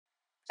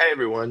Hey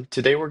everyone,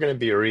 today we're going to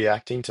be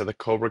reacting to the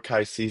Cobra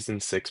Kai Season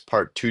 6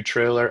 Part 2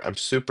 trailer. I'm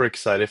super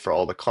excited for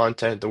all the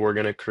content that we're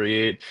going to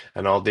create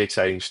and all the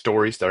exciting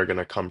stories that are going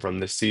to come from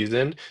this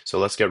season. So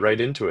let's get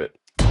right into it.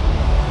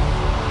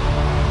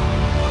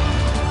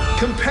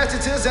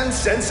 Competitors and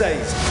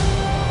senseis,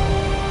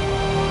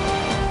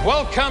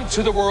 Welcome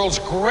to the world's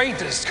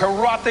greatest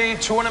karate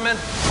tournament,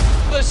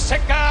 the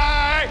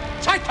Sekai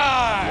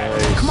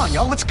Taikai! come on,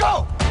 y'all, let's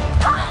go!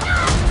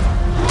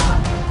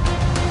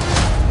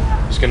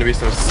 There's going to be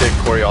some sick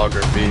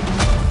choreography,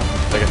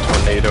 like a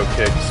tornado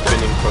kick,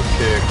 spinning hook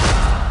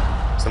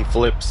kick, some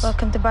flips.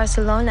 Welcome to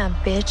Barcelona,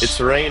 bitch. It's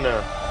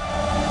Reina.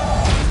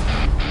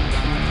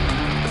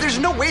 There's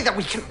no way that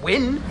we can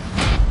win.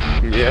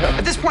 Yeah.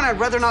 At this point, I'd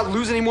rather not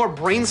lose any more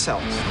brain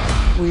cells.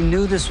 We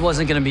knew this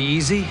wasn't gonna be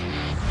easy.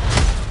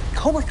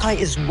 Cobra Kai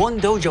is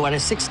one dojo out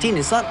of 16.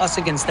 It's not us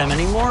against them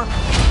anymore.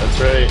 That's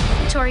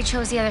right. Tori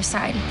chose the other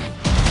side.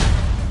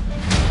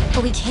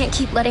 But we can't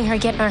keep letting her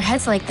get in our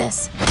heads like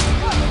this.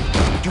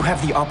 You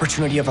have the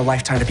opportunity of a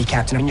lifetime to be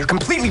captain, and you're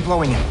completely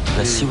blowing it.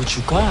 Let's see what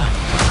you got.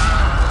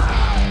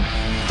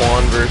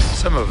 Juan versus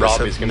Some of us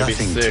Robbie's have going to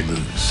be nothing sick. to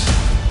lose.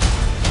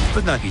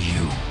 But not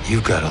you.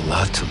 You got a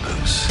lot to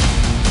lose.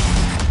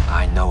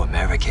 I know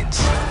Americans.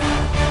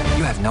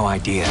 You have no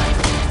idea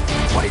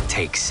what it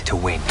takes to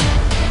win.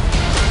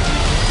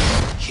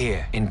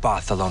 Here in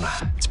Barcelona.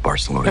 It's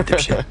Barcelona,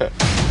 dipshit.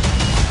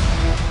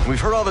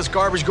 We've heard all this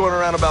garbage going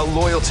around about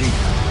loyalty.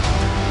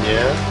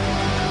 Yeah.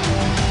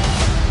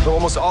 But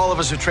almost all of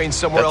us have trained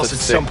somewhere That's else a at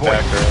sick some point.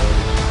 background.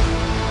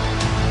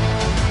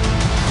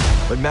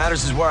 What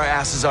matters is where our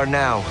asses are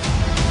now.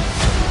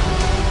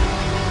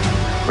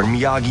 We're in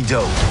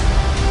Miyagi-Do.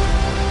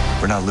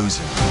 We're not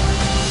losing.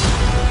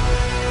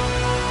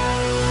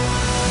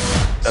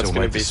 That's So going to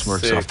wipe be the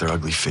smirks sick. off their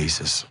ugly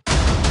faces.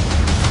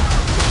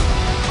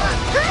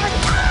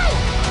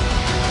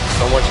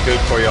 So much good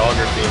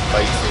choreography and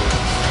fight scenes.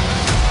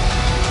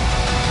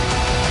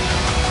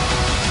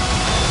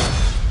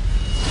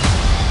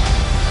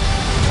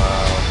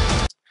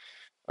 Wow.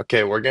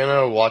 Okay, we're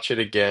gonna watch it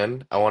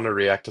again. I want to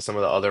react to some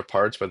of the other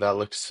parts, but that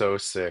looks so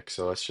sick.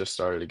 So let's just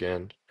start it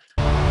again.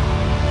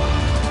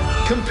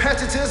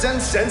 Competitors and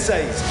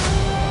senseis,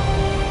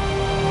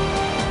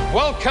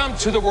 Welcome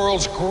to the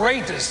world's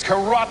greatest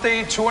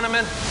karate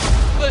tournament,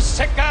 the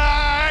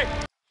Sekai!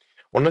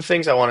 One of the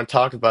things I want to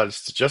talk about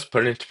is to just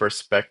put it into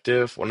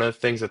perspective. One of the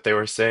things that they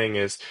were saying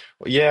is,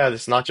 well, yeah,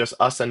 it's not just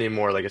us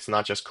anymore. Like, it's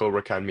not just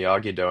Cobra Kai and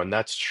Miyagi-Do, and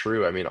that's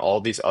true. I mean,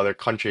 all these other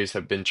countries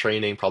have been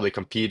training, probably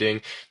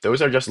competing.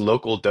 Those are just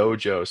local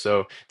dojos,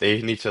 so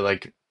they need to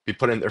like be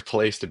put in their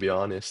place, to be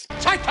honest.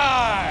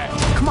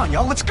 Taikai! come on,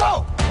 y'all, let's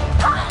go!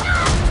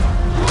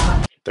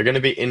 They're going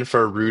to be in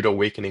for a rude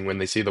awakening when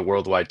they see the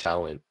worldwide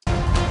talent.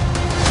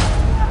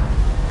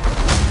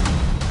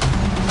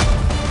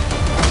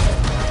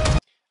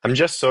 I'm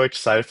just so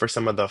excited for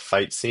some of the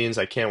fight scenes.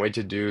 I can't wait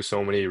to do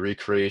so many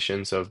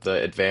recreations of the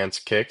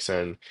advanced kicks,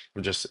 and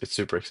it's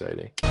super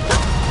exciting.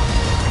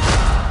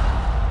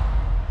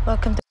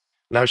 Welcome to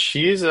Now,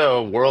 she's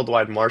a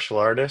worldwide martial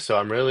artist, so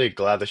I'm really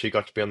glad that she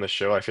got to be on the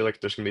show. I feel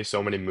like there's going to be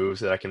so many moves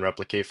that I can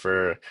replicate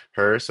for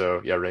her.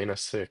 So, yeah,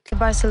 Reina's sick.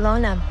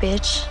 Barcelona,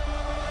 bitch.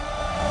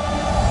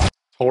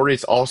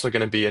 Tori's also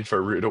going to be in for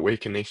a rude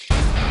awakening.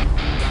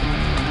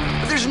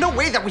 But there's no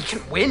way that we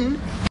can win.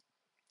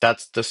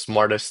 That's the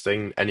smartest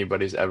thing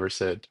anybody's ever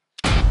said.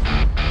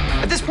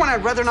 At this point,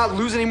 I'd rather not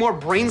lose any more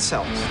brain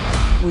cells.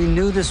 We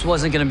knew this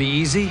wasn't gonna be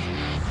easy.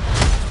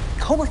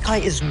 Cobra Kai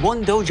is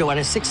one dojo out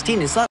of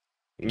 16. It's not.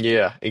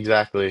 Yeah,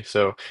 exactly.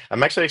 So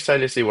I'm actually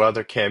excited to see what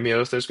other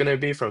cameos there's going to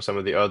be from some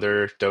of the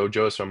other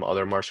dojos from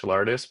other martial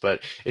artists.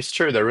 But it's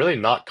true, they're really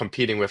not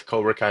competing with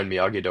Cobra Kai and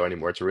Miyagi-Do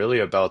anymore. It's really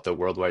about the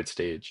worldwide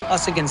stage.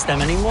 Us against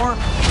them anymore.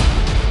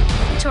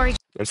 Tori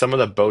And some of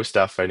the bow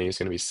staff fighting is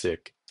going to be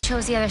sick.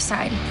 chose the other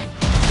side.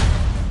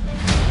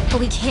 But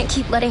we can't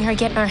keep letting her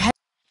get in our heads.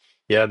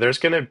 Yeah, there's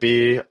going to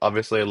be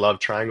obviously a love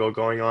triangle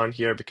going on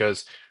here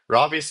because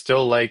Robbie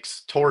still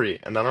likes Tori.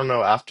 And I don't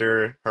know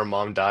after her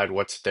mom died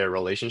what's their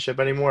relationship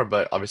anymore.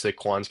 But obviously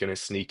Kwan's going to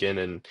sneak in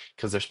and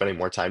because they're spending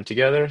more time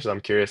together. So I'm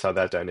curious how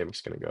that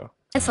dynamic's going to go.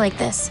 It's like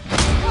this.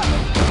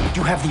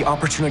 You have the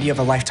opportunity of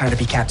a lifetime to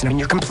be captain, and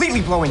you're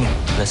completely blowing it.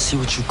 Let's see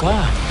what you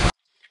got.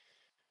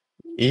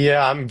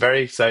 Yeah, I'm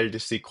very excited to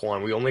see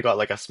Quan. We only got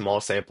like a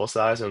small sample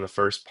size in the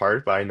first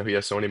part, but I know he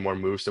has so many more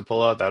moves to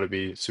pull out. That would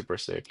be super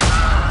sick.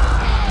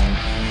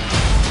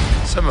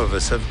 Some of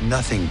us have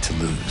nothing to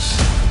lose.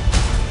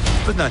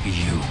 But not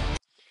you.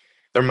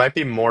 There might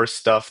be more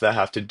stuff that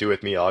have to do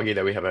with Miyagi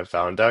that we haven't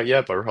found out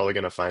yet, but we're probably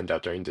gonna find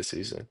out during the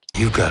season.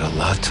 You got a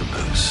lot to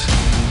lose.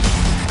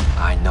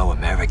 I know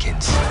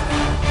Americans.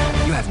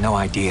 You have no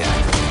idea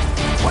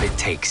what it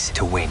takes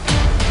to win.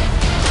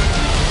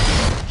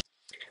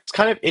 It's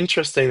kind of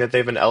interesting that they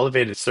have an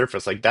elevated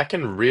surface. Like that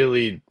can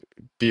really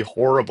be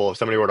horrible if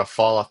somebody were to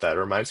fall off that. It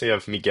reminds me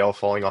of Miguel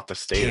falling off the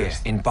Here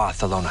stairs. in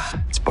Barcelona.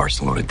 It's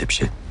Barcelona,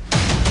 dipshit.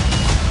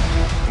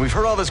 We've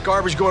heard all this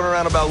garbage going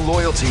around about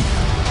loyalty.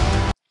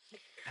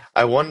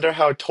 I wonder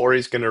how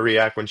Tori's gonna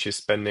react when she's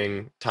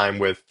spending time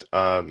with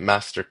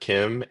Master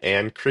Kim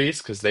and Kreese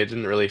because they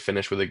didn't really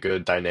finish with a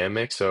good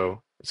dynamic,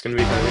 so it's gonna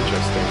be kind of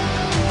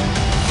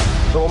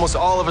interesting. Though almost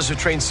all of us are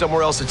trained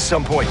somewhere else at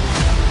some point.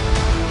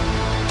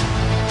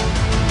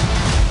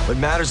 What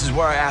matters is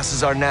where our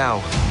asses are now.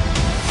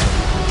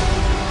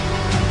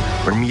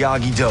 We're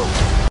Miyagi-Do.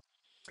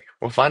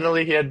 Well,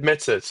 finally he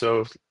admits it,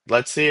 so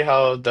let's see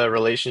how the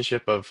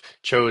relationship of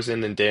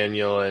Chosen and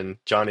Daniel and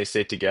Johnny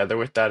stay together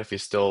with that, if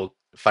he's still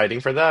fighting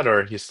for that,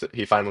 or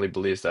he finally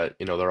believes that,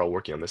 they're all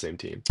working on the same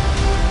team.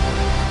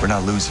 We're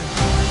not losing.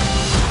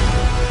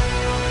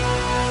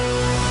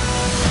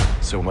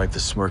 So wipe the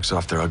smirks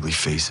off their ugly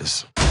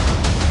faces.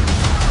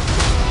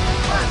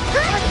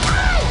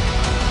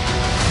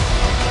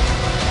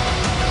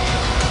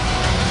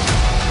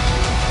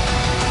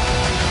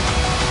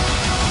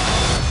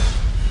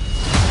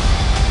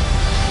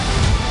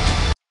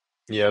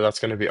 Yeah, that's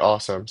going to be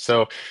awesome.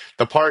 So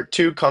the part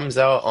two comes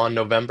out on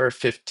November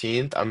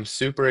 15th. I'm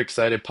super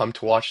excited, pumped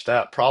to watch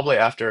that. Probably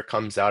after it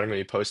comes out, I'm going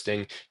to be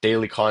posting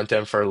daily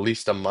content for at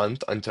least a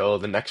month until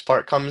the next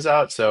part comes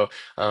out. So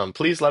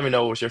please let me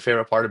know what was your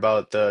favorite part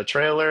about the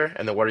trailer,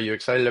 and then what are you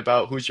excited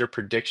about? Who's your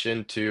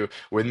prediction to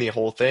win the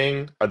whole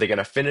thing? Are they going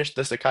to finish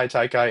the Sakai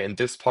Taikai in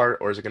this part,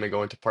 or is it going to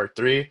go into part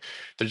three?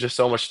 There's just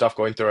so much stuff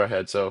going through our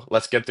head. So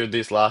let's get through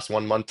these last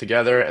 1 month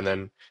together, and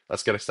then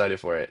let's get excited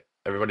for it.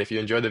 Everybody, if you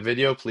enjoyed the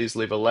video, please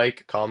leave a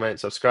like, comment,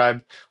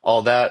 subscribe,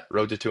 all that.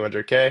 Road to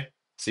 200K.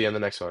 See you in the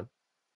next one.